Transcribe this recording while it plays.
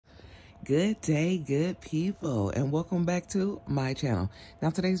Good day, good people, and welcome back to my channel. Now,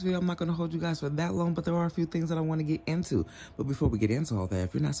 today's video, I'm not going to hold you guys for that long, but there are a few things that I want to get into. But before we get into all that,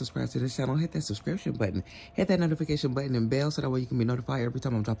 if you're not subscribed to this channel, hit that subscription button, hit that notification button and bell so that way you can be notified every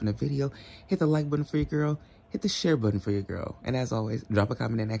time I'm dropping a video. Hit the like button for your girl, hit the share button for your girl, and as always, drop a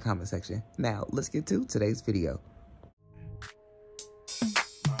comment in that comment section. Now, let's get to today's video.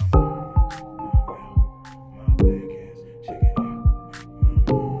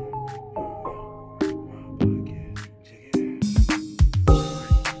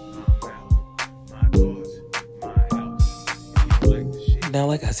 Now,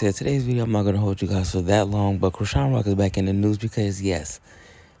 like I said, today's video, I'm not going to hold you guys for that long, but Chrisean Back is back in the news because, yes,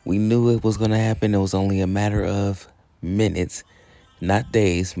 we knew it was going to happen. It was only a matter of minutes, not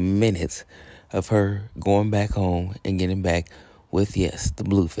days, minutes, of her going back home and getting back with, yes, the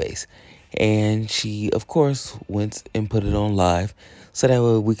Blueface. And she, of course, went and put it on live so that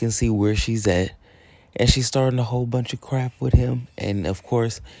way we can see where she's at. And she's starting a whole bunch of crap with him. And, of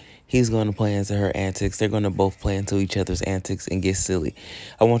course, he's going to play into her antics. They're going to both play into each other's antics and get silly.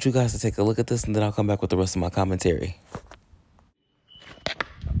 I want you guys to take a look at this, and then I'll come back with the rest of my commentary.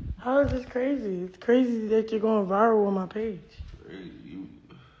 How is this crazy? It's crazy that you're going viral on my page. You.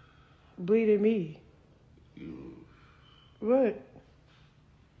 Bleeding me. You. What?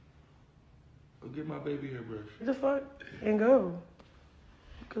 Go get my baby hairbrush. What the fuck? And go.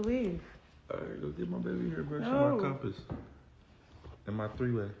 You can leave. Alright, go get my baby hairbrush No. and my compass. And my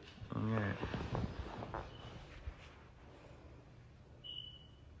three-way. Oh, yeah.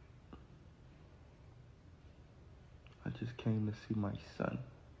 I just came to see my son.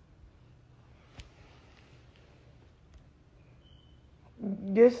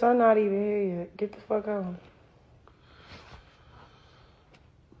 Your son not even here yet. Get the fuck out.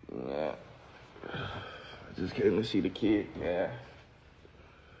 Yeah. I just came to see the kid, yeah.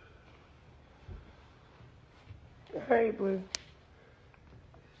 Alright, Blue.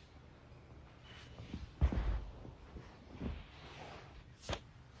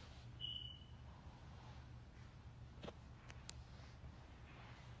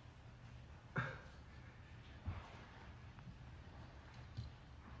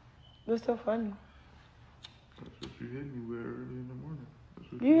 What's so funny? That's what you hit me with early in the morning.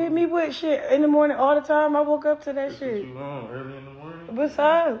 You hit me with shit in the morning all the time. I woke up to that That's shit. what you on early in the morning? What's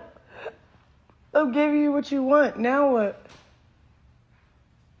up? I'm giving you what you want. Now what?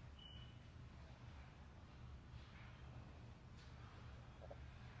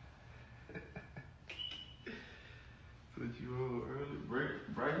 What you on early,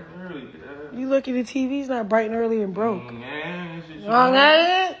 bright and early, yeah. You look at the TV's not bright and early and broke. Man, this is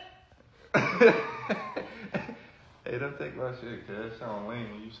Okay. Hey, don't take my shit, cuz that sound lame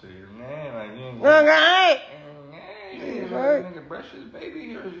when you say it. Man, like, you ain't Okay. you nigga brush his baby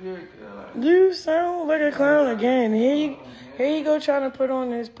hair here, cuz. You sound like a clown again. Here you go trying to put on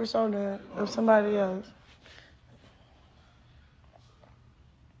this persona of somebody else.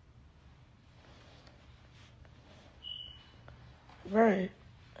 Right.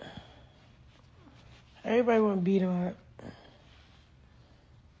 Everybody want to beat him up.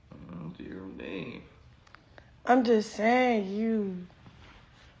 Dear name. I'm just saying, you.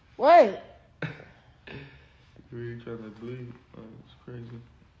 What? You really trying to bleed? Like, it's crazy.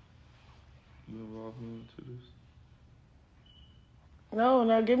 You involved me into this. No,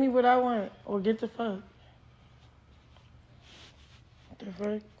 now give me what I want. Or get the fuck. The fuck?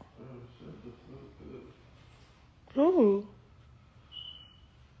 Oh, shut the fuck up. Who?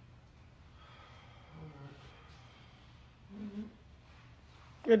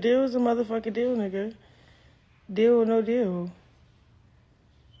 A deal is a motherfucking deal, nigga. Deal or no deal.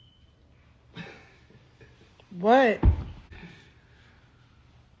 What?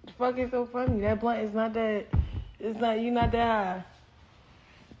 The fuck is so funny? That blunt is not that. It's not. You not that high.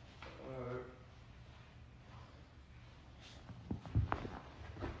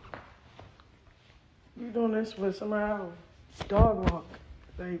 You doing this with somebody else? Dog walk.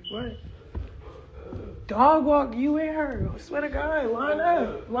 Like what? Dog walk, you and her. I swear to God, line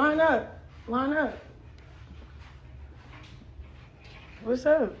up. Line up. Line up. What's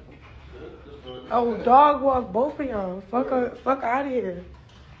up? Oh, dog walk both of y'all. Fuck out of here.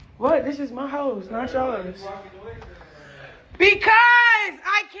 What? This is my house, not yours. Because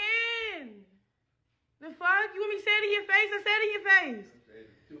I can. The fuck? You want me to say it in your face? I said it in your face.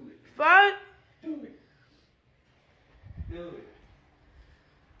 Do it. Fuck. Do it. Do it.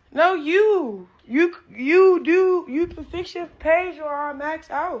 No, you can fix your page or I'll max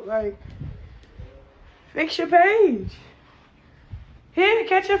out. Like, fix your page. Here,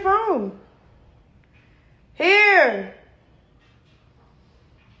 catch your phone. Here.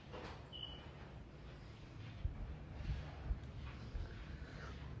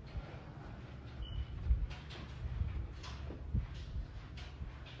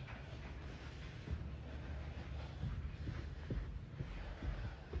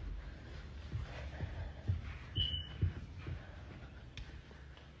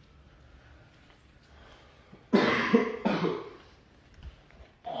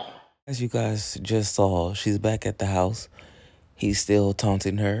 As you guys just saw, she's back at the house. He's still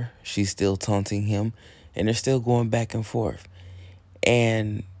taunting her. She's still taunting him. And they're still going back and forth.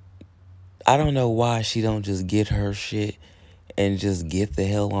 And I don't know why she don't just get her shit and just get the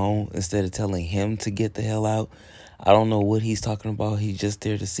hell on instead of telling him to get the hell out. I don't know what he's talking about. He's just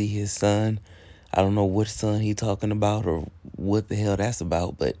there to see his son. I don't know what son he talking about or what the hell that's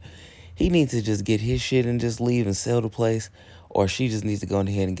about, but he needs to just get his shit and just leave and sell the place, or she just needs to go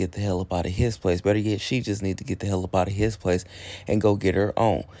ahead and get the hell up out of his place. Better yet, she just needs to get the hell up out of his place and go get her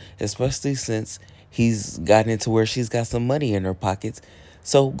own, especially since he's gotten into where she's got some money in her pockets.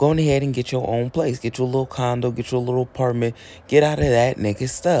 So go ahead and get your own place. Get your little condo, get your little apartment, get out of that nigga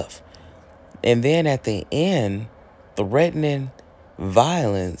stuff. And then at the end, threatening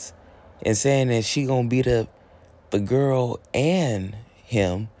violence and saying that she gonna beat up the girl and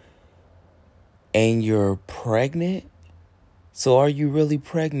him, and you're pregnant? So are you really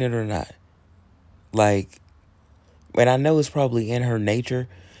pregnant or not? Like, and I know it's probably in her nature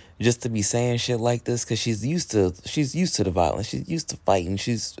just to be saying shit like this because she's used to the violence. She's used to fighting.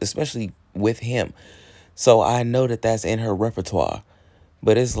 She's especially with him. So I know that that's in her repertoire.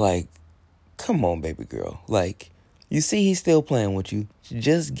 But it's like, come on, baby girl. Like, you see he's still playing with you.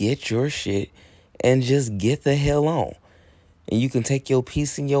 Just get your shit and just get the hell on. And you can take your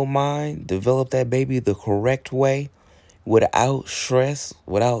peace in your mind, develop that baby the correct way without stress,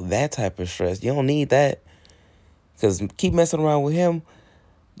 without that type of stress. You don't need that. Because keep messing around with him,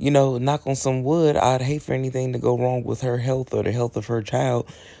 you know, knock on some wood, I'd hate for anything to go wrong with her health or the health of her child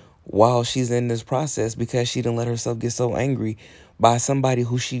while she's in this process because she didn't let herself get so angry by somebody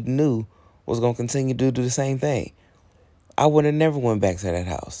who she knew was going to continue to do the same thing. I would have never went back to that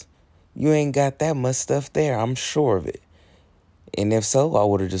house. You ain't got that much stuff there, I'm sure of it. And if so, I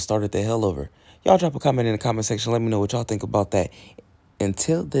would have just started the hell over. Y'all drop a comment in the comment section. Let me know what y'all think about that.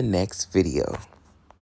 Until the next video.